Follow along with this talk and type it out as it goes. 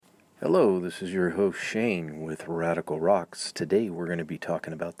Hello, this is your host Shane with Radical Rocks. Today we're going to be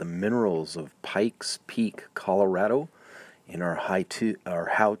talking about the minerals of Pikes Peak, Colorado in our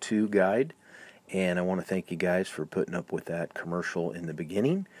how-to guide. And I want to thank you guys for putting up with that commercial in the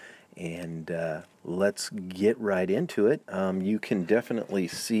beginning. And let's get right into it. You can definitely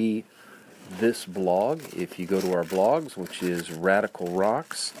see this blog if you go to our blogs, which is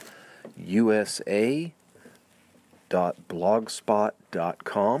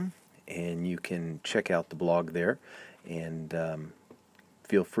radicalrocksusa.blogspot.com. And you can check out the blog there, and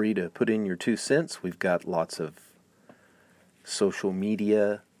feel free to put in your 2 cents. We've got lots of social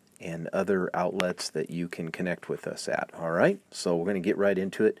media and other outlets that you can connect with us at. All right, so we're going to get right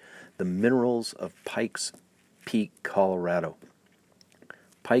into it. The minerals of Pikes Peak, Colorado.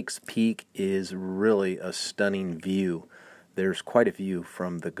 Pikes Peak is really a stunning view. There's quite a view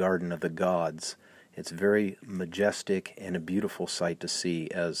from the Garden of the Gods. It's very majestic and a beautiful sight to see,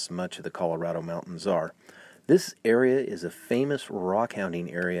 as much of the Colorado mountains are. This area is a famous rock hounding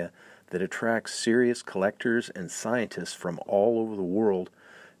area that attracts serious collectors and scientists from all over the world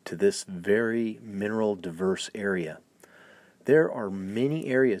to this very mineral diverse area. There are many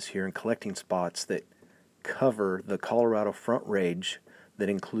areas here and collecting spots that cover the Colorado Front Range that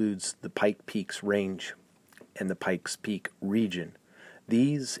includes the Pikes Peak Range and the Pikes Peak region.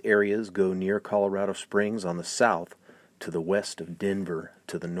 These areas go near Colorado Springs on the south to the west of Denver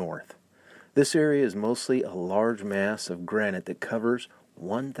to the north. This area is mostly a large mass of granite that covers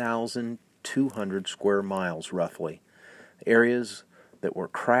 1,200 square miles roughly. Areas that were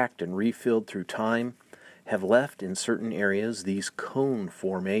cracked and refilled through time have left in certain areas these cone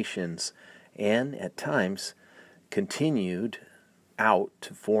formations and at times continued out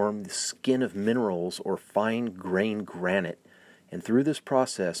to form the skin of minerals or fine-grained granite. And through this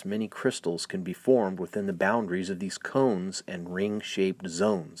process, many crystals can be formed within the boundaries of these cones and ring-shaped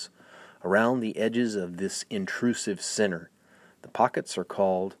zones around the edges of this intrusive center. The pockets are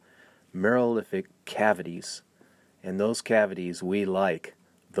called mineralific cavities, and those cavities we like.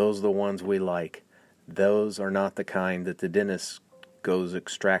 Those are the ones we like. Those are not the kind that the dentist goes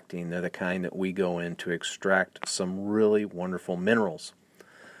extracting. They're the kind that we go in to extract some really wonderful minerals.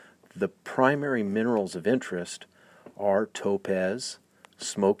 The primary minerals of interest are topaz,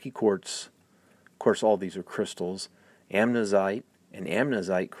 smoky quartz, of course all these are crystals, amnezite and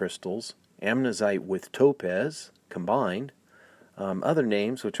amnezite crystals, amnezite with topaz combined, other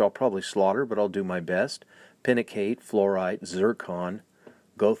names which I'll probably slaughter but I'll do my best, pinnacate, fluorite, zircon,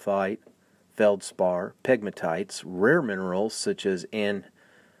 goethite, feldspar, pegmatites, rare minerals such as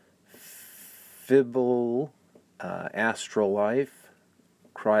amphibole, astrolite,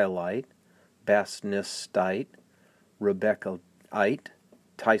 cryolite, bastnestite, rebeccaite,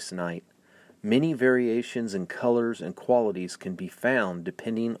 tysonite. Many variations in colors and qualities can be found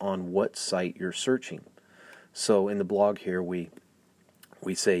depending on what site you're searching. So in the blog here we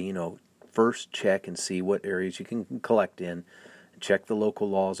say, first check and see what areas you can collect in. Check the local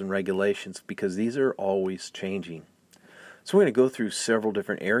laws and regulations because these are always changing. So we're going to go through several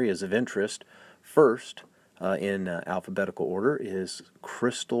different areas of interest. First, in alphabetical order, is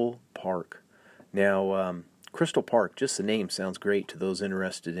Crystal Park. Now, Crystal Park, just the name sounds great to those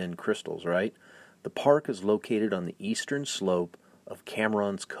interested in crystals, right? The park is located on the eastern slope of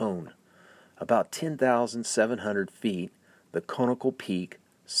Cameron's Cone, about 10,700 feet, the conical peak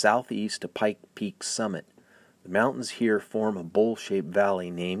southeast of Pikes Peak summit. The mountains here form a bowl-shaped valley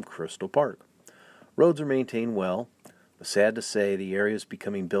named Crystal Park. Roads are maintained well, but sad to say the area is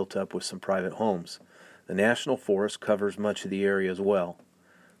becoming built up with some private homes. The National Forest covers much of the area as well.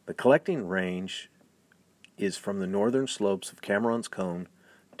 The collecting range is from the northern slopes of Cameron's Cone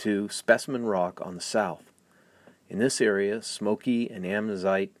to Specimen Rock on the south. In this area, smoky and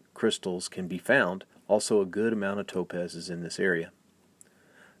amnezite crystals can be found, also a good amount of topazes in this area.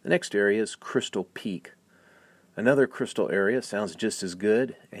 The next area is Crystal Peak. Another crystal area sounds just as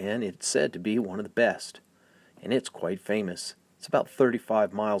good, and it's said to be one of the best, and it's quite famous. It's about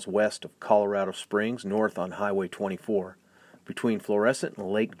 35 miles west of Colorado Springs, north on Highway 24, between Florissant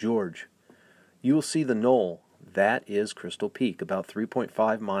and Lake George. You will see the knoll. That is Crystal Peak, about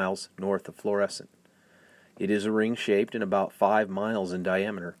 3.5 miles north of Florissant. It is a ring-shaped and about 5 miles in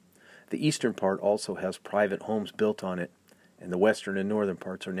diameter. The eastern part also has private homes built on it, and the western and northern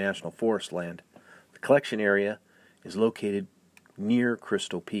parts are national forest land. The collection area is located near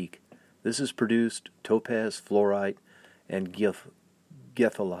Crystal Peak. This has produced topaz, fluorite, and goethite.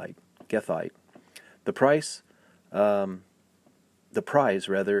 The prize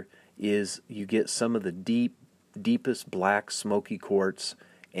is you get some of the deepest black smoky quartz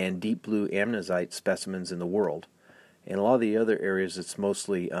and deep blue amnezite specimens in the world. and a lot of the other areas it's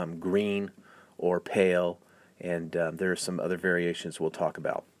mostly green or pale, and there are some other variations we'll talk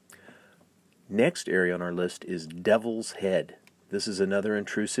about. Next area on our list is Devil's Head. This is another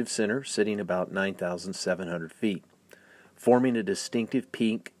intrusive center sitting about 9,700 feet, forming a distinctive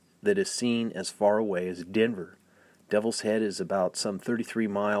peak that is seen as far away as Denver. Devil's Head is about some 33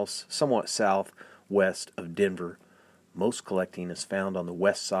 miles, somewhat southwest of Denver. Most collecting is found on the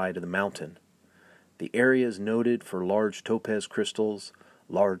west side of the mountain. The area is noted for large topaz crystals,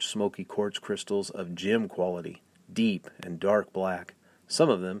 large smoky quartz crystals of gem quality, deep and dark black. Some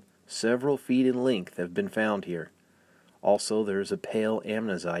of them, several feet in length, have been found here. Also, there is a pale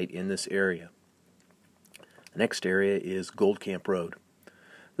amnezite in this area. The next area is Gold Camp Road.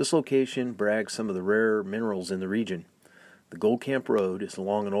 This location brags some of the rarer minerals in the region. The Gold Camp Road is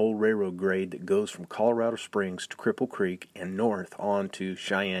along an old railroad grade that goes from Colorado Springs to Cripple Creek and north on to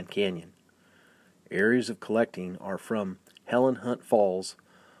Cheyenne Canyon. Areas of collecting are from Helen Hunt Falls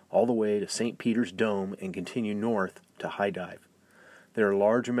all the way to St. Peter's Dome and continue north to High Dive. There are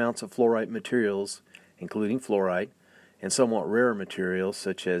large amounts of fluorite materials, including fluorite, and somewhat rarer materials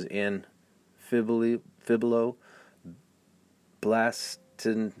such as N. Fibilo,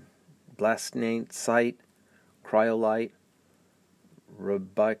 blastnacite, cryolite,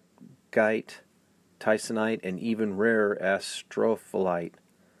 rubikite, titanite, and even rarer astrophyllite.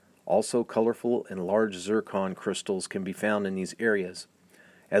 Also, colorful and large zircon crystals can be found in these areas.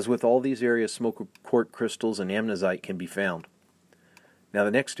 As with all these areas, smoky quartz crystals and amnezite can be found. Now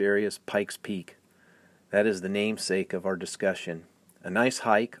the next area is Pikes Peak. That is the namesake of our discussion. A nice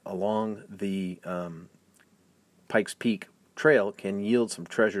hike along the Pikes Peak trail can yield some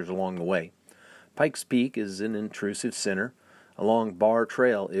treasures along the way. Pikes Peak is an intrusive center. Along Bar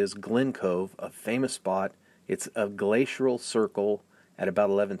Trail is Glen Cove, a famous spot. It's a glacial circle at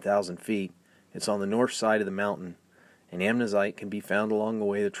about 11,000 feet. It's on the north side of the mountain. And amnezite can be found along the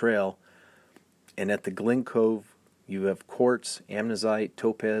way of the trail. And at the Glen Cove, you have quartz, amnezite,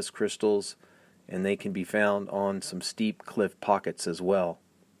 topaz crystals, and they can be found on some steep cliff pockets as well.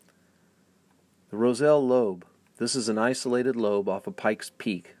 The Roselle Lobe. This is an isolated lobe off of Pikes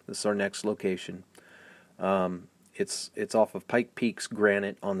Peak. This is our next location. It's off of Pike Peak's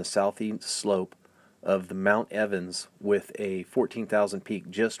granite on the southeast slope of the Mount Evans with a 14,000 peak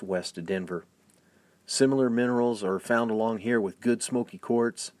just west of Denver. Similar minerals are found along here with good smoky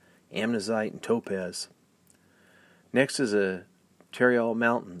quartz, amnezite, and topaz. Next is a Tarryall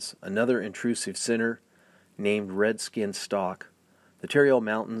Mountains, another intrusive center named Redskin Stock. The Tarryall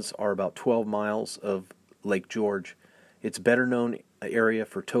Mountains are about 12 miles of Lake George. It's a better known area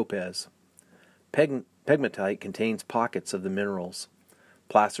for topaz. Pegmatite contains pockets of the minerals.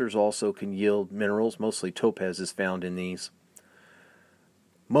 Placers also can yield minerals, mostly topaz is found in these.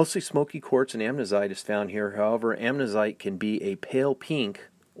 Mostly smoky quartz and amnezite is found here. However, amnezite can be a pale pink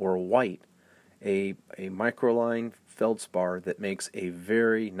or white, a microline feldspar that makes a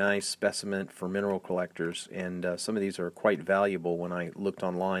very nice specimen for mineral collectors, and some of these are quite valuable when I looked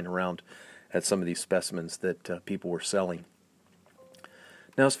online around at some of these specimens that people were selling.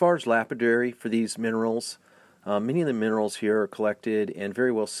 Now, as far as lapidary for these minerals, many of the minerals here are collected and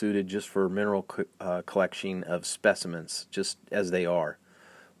very well suited just for mineral collection of specimens, just as they are.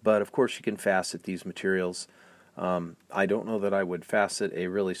 But of course you can facet these materials. I don't know that I would facet a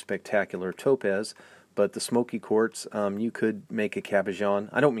really spectacular topaz, but the smoky quartz, you could make a cabochon.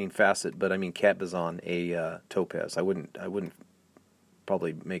 I don't mean facet, but I mean cabochon a topaz. I wouldn't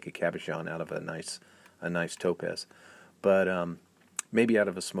probably make a cabochon out of a nice topaz, but maybe out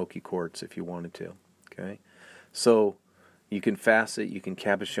of a smoky quartz if you wanted to. Okay, so you can facet, you can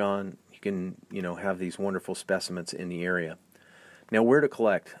cabochon, you can have these wonderful specimens in the area. Now, where to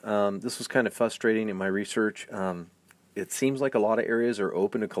collect? This was kind of frustrating in my research. It seems like a lot of areas are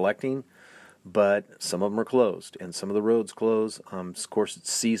open to collecting, but some of them are closed, and some of the roads close. Of course,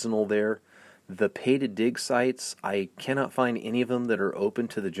 it's seasonal there. The pay-to-dig sites, I cannot find any of them that are open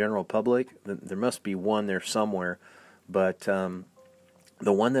to the general public. There must be one there somewhere, but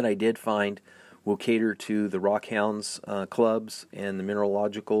the one that I did find will cater to the Rockhounds clubs and the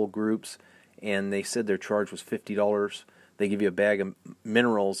mineralogical groups, and they said their charge was $50. They give you a bag of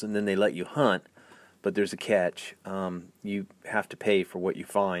minerals and then they let you hunt, but there's a catch. You have to pay for what you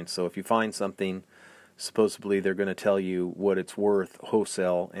find. So if you find something, supposedly they're going to tell you what it's worth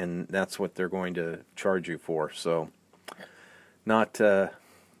wholesale, and that's what they're going to charge you for. So not the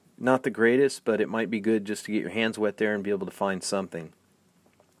greatest, but it might be good just to get your hands wet there and be able to find something.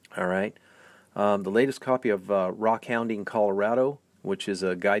 All right. The latest copy of Rockhounding Colorado, which is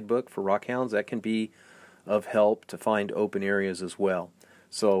a guidebook for rockhounds, that can be of help to find open areas as well.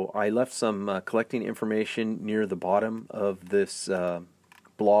 So I left some collecting information near the bottom of this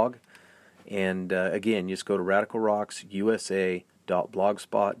blog. And again, just go to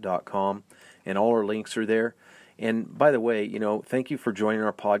radicalrocksusa.blogspot.com, and all our links are there. And by the way, thank you for joining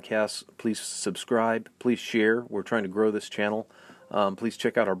our podcast. Please subscribe. Please share. We're trying to grow this channel. Please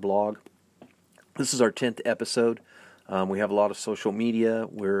check out our blog. This is our 10th episode. We have a lot of social media.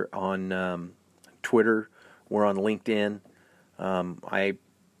 We're on Twitter. We're on LinkedIn. I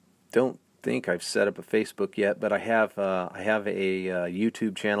don't think I've set up a Facebook yet, but I have a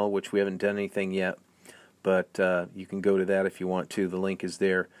YouTube channel, which we haven't done anything yet. But you can go to that if you want to. The link is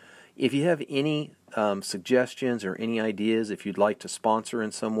there. If you have any suggestions or any ideas, if you'd like to sponsor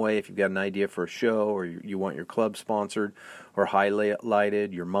in some way, if you've got an idea for a show, or you want your club sponsored or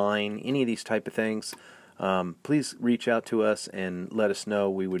highlighted, your mine, any of these type of things, please reach out to us and let us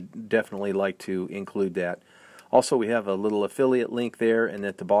know. We would definitely like to include that. Also, we have a little affiliate link there, and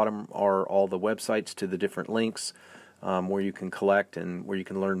at the bottom are all the websites to the different links where you can collect and where you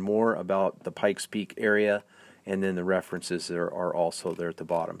can learn more about the Pikes Peak area, and then the references are also there at the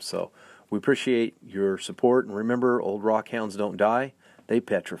bottom. So we appreciate your support, and remember, old rockhounds don't die, they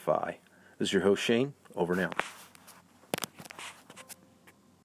petrify. This is your host, Shane. Over now.